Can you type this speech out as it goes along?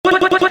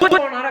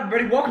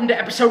everybody? Welcome to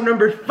episode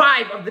number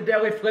 5 of the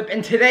Daily Flip,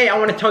 and today I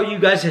want to tell you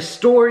guys a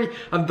story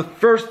of the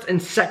first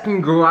and second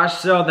garage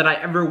sale that I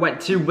ever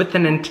went to with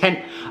an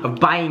intent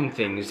of buying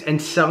things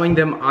and selling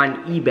them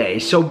on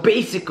eBay. So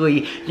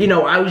basically, you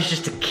know, I was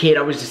just a kid.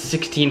 I was a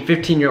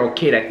 15-year-old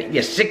kid, I think.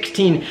 Yeah,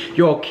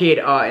 16-year-old kid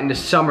in the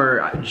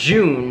summer,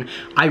 June.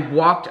 I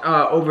walked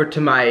over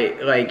to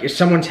my,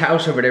 someone's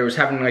house over there was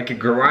having like a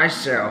garage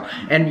sale,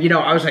 and you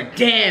know, I was like,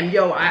 damn,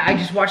 yo, I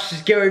just watched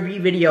this Gary Vee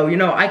video, you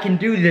know, I can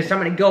do this. I'm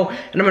gonna go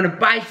and I'm gonna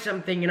buy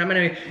something and I'm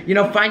gonna, you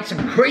know, find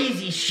some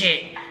crazy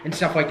shit and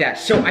stuff like that.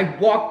 So I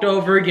walked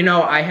over, you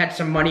know, I had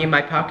some money in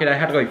my pocket. I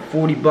had like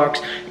 40 bucks,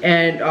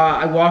 and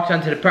I walked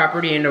onto the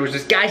property and there was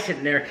this guy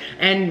sitting there,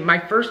 and my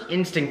first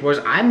instinct was,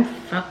 I'm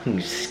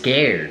fucking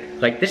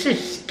scared. Like, this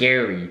is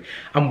scary.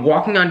 I'm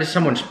walking onto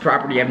someone's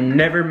property. I've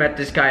never met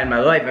this guy in my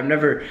life. I've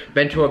never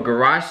been to a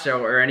garage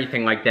sale or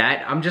anything like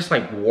that. I'm just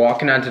like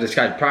walking onto this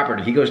guy's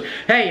property. He goes,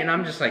 hey, and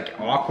I'm just like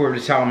awkward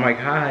as hell. I'm like,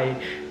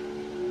 hi.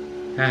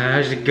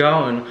 How's it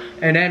going?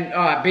 And then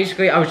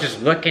basically I was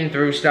just looking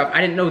through stuff.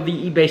 I didn't know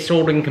the eBay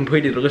sold and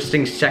completed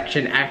listings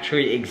section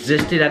actually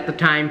existed at the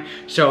time.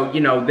 So, you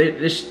know,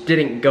 this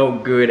didn't go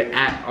good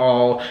at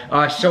all.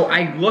 So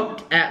I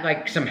looked at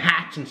like some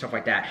hats and stuff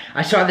like that.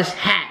 I saw this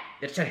hat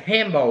that said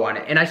Hambo on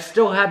it, and I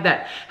still have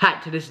that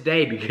hat to this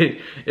day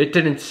because it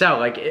didn't sell.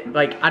 Like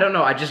I don't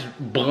know, I just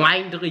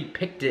blindly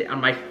picked it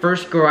on my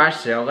first garage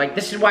sale. Like,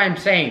 this is why I'm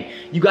saying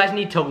you guys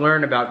need to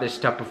learn about this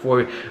stuff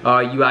before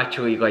you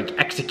actually like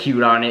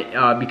execute on it,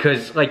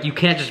 because like you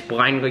can't just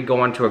blindly go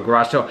onto a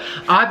garage sale.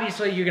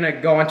 Obviously you're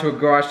gonna go onto a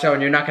garage sale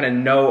and you're not gonna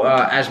know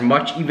as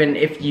much, even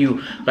if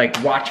you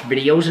like watch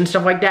videos and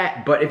stuff like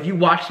that. But if you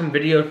watch some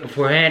videos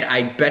beforehand,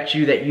 I bet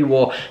you that you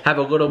will have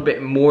a little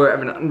bit more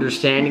of an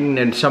understanding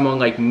than someone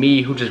like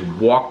me who just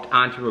walked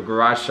onto a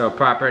garage sale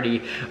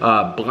property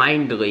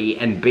blindly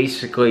and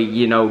basically,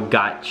 you know,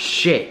 got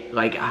shit.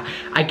 Like,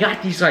 I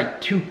got these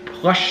like 2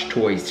 plush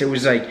toys. It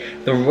was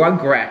like the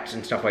Rugrats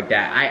and stuff like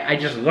that. I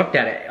just looked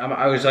at it.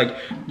 I was like,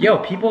 yo,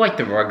 people like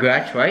the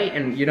Rugrats, right?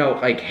 And you know,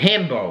 like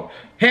Hambo,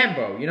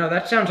 you know,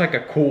 that sounds like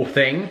a cool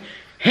thing.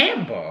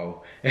 Hambo.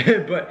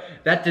 But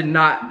that did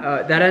not,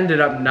 that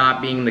ended up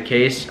not being the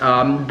case.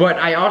 But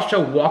I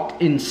also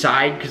walked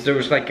inside because there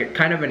was like a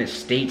kind of an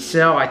estate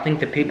sale. I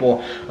think the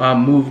people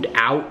moved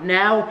out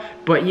now.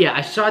 But yeah, I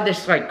saw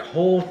this like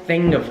whole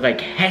thing of like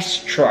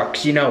Hess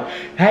trucks, you know,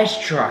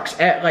 Hess trucks,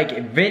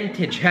 like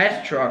vintage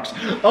Hess trucks.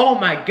 Oh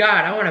my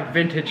God, I want a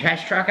vintage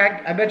Hess truck.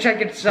 I bet you I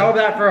could sell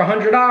that for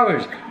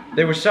 $100.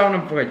 They were selling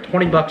them for like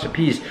 20 bucks a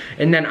piece.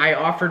 And then I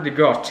offered the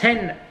girl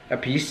 10 a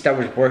piece that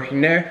was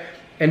working there.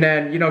 And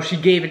then, you know, she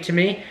gave it to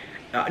me.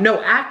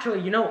 No, actually,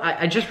 you know,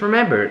 I just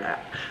remembered.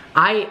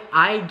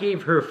 I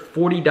gave her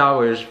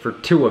 $40 for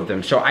 2 of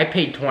them, so I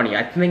paid 20.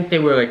 I think they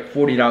were like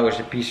 $40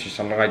 a piece or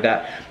something like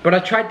that. But I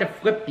tried to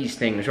flip these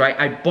things, right?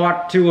 I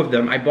bought 2 of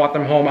them. I bought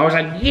them home. I was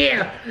like,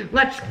 yeah,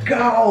 let's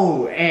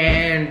go.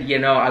 And, you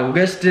know, I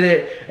listed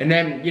it. And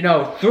then, you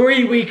know,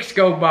 3 weeks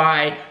go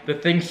by. The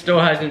thing still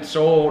hasn't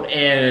sold.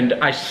 And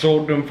I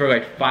sold them for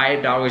like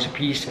 $5 a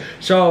piece.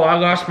 So I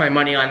lost my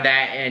money on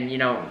that. And, you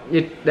know,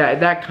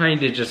 that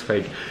kind of just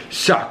like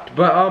sucked.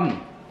 But,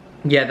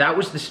 yeah, that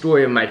was the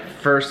story of my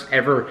first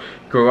ever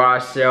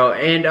garage sale.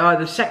 And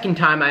the second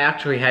time, I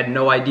actually had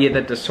no idea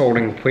that the sold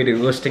and completed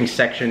listing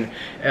section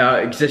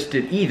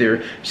existed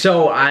either.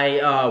 So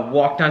I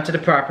walked onto the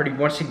property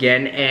once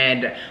again,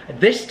 and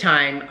this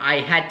time I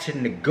had to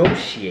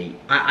negotiate.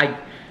 I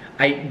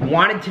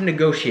wanted to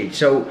negotiate.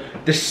 So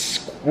the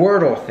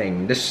Squirtle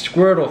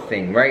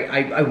thing,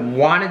 right? I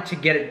wanted to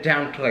get it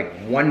down to like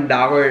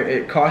 $1.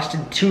 It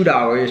costed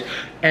 $2.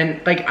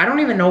 And like, I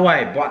don't even know why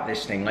I bought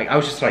this thing. Like, I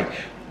was just like,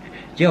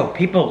 yo,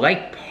 people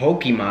like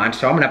Pokemon,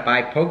 so I'm gonna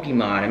buy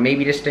Pokemon, and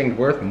maybe this thing's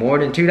worth more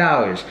than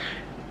 $2.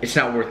 It's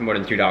not worth more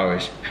than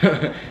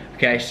 $2.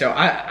 Okay, so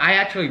I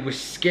actually was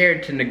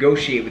scared to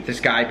negotiate with this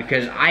guy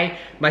because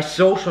my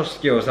social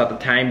skills at the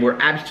time were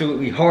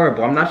absolutely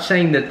horrible. I'm not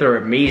saying that they're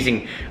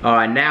amazing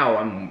now.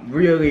 I'm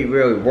really,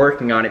 really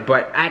working on it,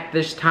 but at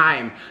this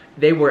time,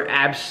 they were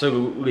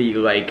absolutely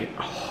like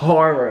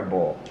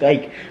horrible,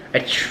 like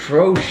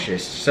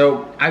atrocious.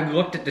 So I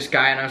looked at this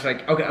guy and I was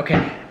like,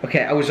 okay.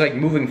 I was like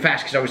moving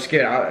fast because I was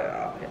scared.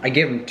 I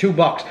gave him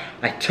 $2.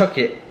 I took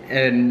it,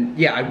 and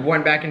yeah, I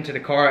went back into the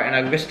car and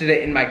I listed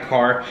it in my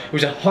car. It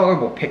was a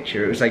horrible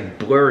picture. It was like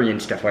blurry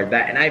and stuff like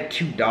that. And I have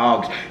 2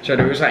 dogs, so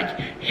there was like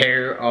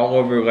hair all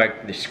over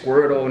like the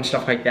Squirtle and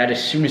stuff like that.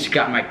 As soon as it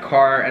got in my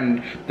car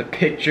and the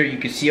picture, you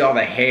could see all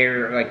the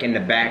hair like in the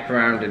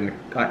background and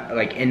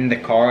like in the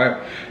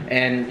car.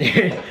 And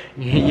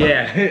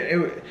yeah,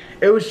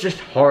 it was just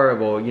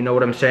horrible, you know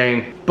what I'm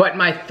saying? But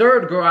my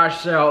third garage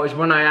sale is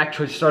when I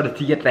actually started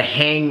to get the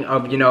hang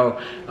of, you know,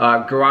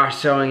 garage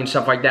selling and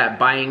stuff like that,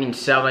 buying and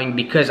selling,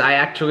 because I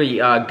actually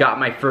got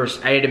my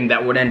first item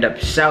that would end up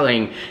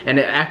selling, and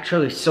it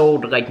actually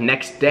sold like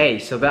next day.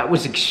 So that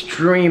was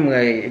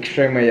extremely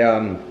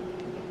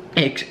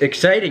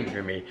exciting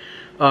for me.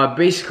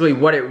 Basically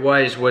what it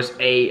was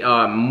a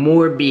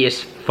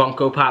Morbius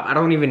Funko Pop. I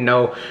don't even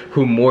know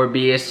who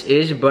Morbius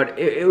is, but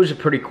it was a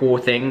pretty cool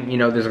thing. You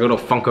know, there's little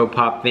Funko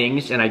Pop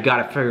things, and I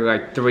got it for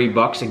like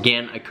 $3.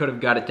 Again, I could have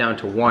got it down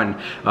to $1,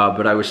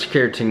 but I was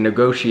scared to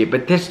negotiate.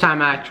 But this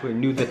time I actually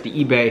knew that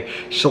the eBay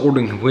sold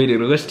and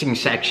completed listing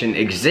section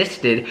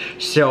existed,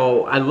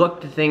 so I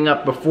looked the thing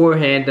up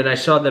beforehand, and I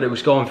saw that it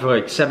was going for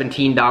like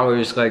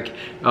 $17, like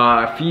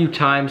a few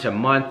times a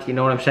month, you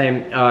know what I'm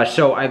saying?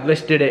 So I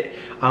listed it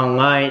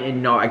online,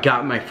 and I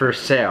got my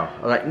first sale,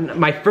 like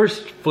my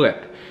first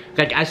flip.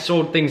 Like, I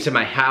sold things in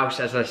my house,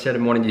 as I said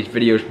in one of these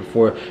videos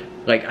before.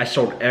 Like, I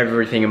sold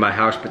everything in my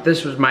house, but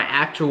this was my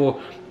actual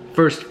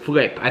first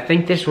flip. I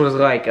think this was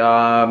like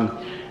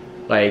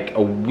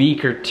a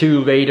week or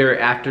two later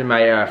after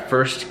my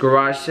first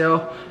garage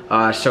sale.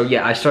 So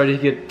yeah, I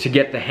started to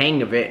get the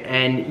hang of it,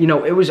 and you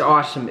know, it was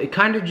awesome. It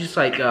kind of just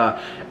like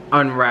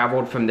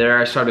unraveled from there.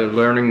 I started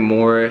learning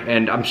more,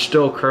 and I'm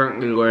still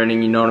currently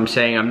learning, you know what I'm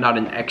saying? I'm not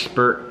an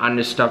expert on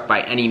this stuff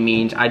by any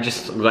means. I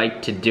just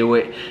like to do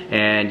it,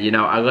 and you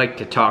know, I like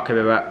to talk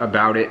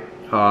about it.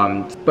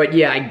 But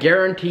yeah, I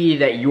guarantee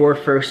that your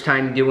first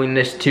time doing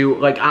this too,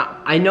 like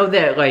I know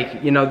that,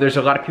 like, you know, there's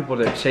a lot of people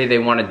that say they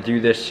want to do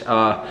this,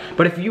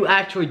 but if you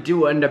actually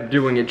do end up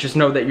doing it, just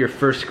know that your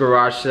first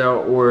garage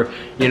sale or,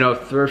 you know,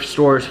 thrift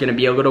store is going to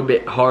be a little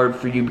bit hard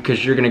for you,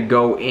 because you're going to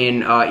go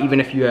in, even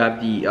if you have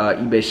the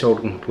eBay sold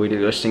and completed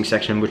listing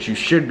section, which you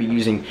should be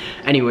using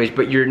anyways,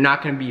 but you're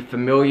not going to be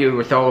familiar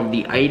with all of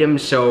the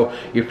items, so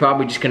you're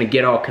probably just going to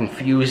get all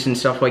confused and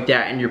stuff like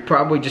that, and you're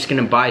probably just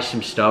going to buy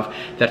some stuff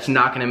that's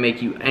not going to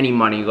make you any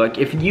money. Like,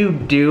 if you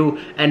do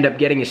end up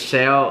getting a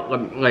sale,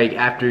 like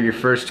after your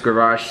first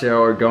garage sale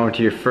or going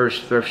to your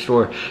first thrift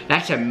store,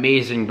 that's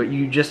amazing, but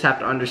you just have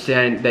to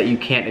understand that you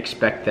can't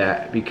expect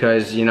that,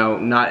 because, you know,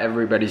 not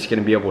everybody's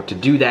gonna be able to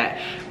do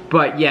that.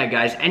 But yeah,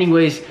 guys,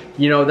 anyways,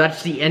 you know,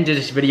 that's the end of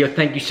this video.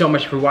 Thank you so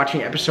much for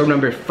watching episode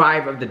number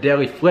 5 of the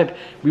Daily Flip.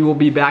 We will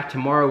be back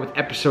tomorrow with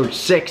episode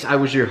 6. I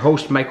was your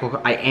host,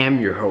 Michael. I am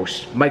your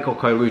host, Michael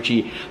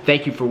Carlucci.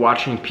 Thank you for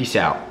watching. Peace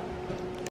out.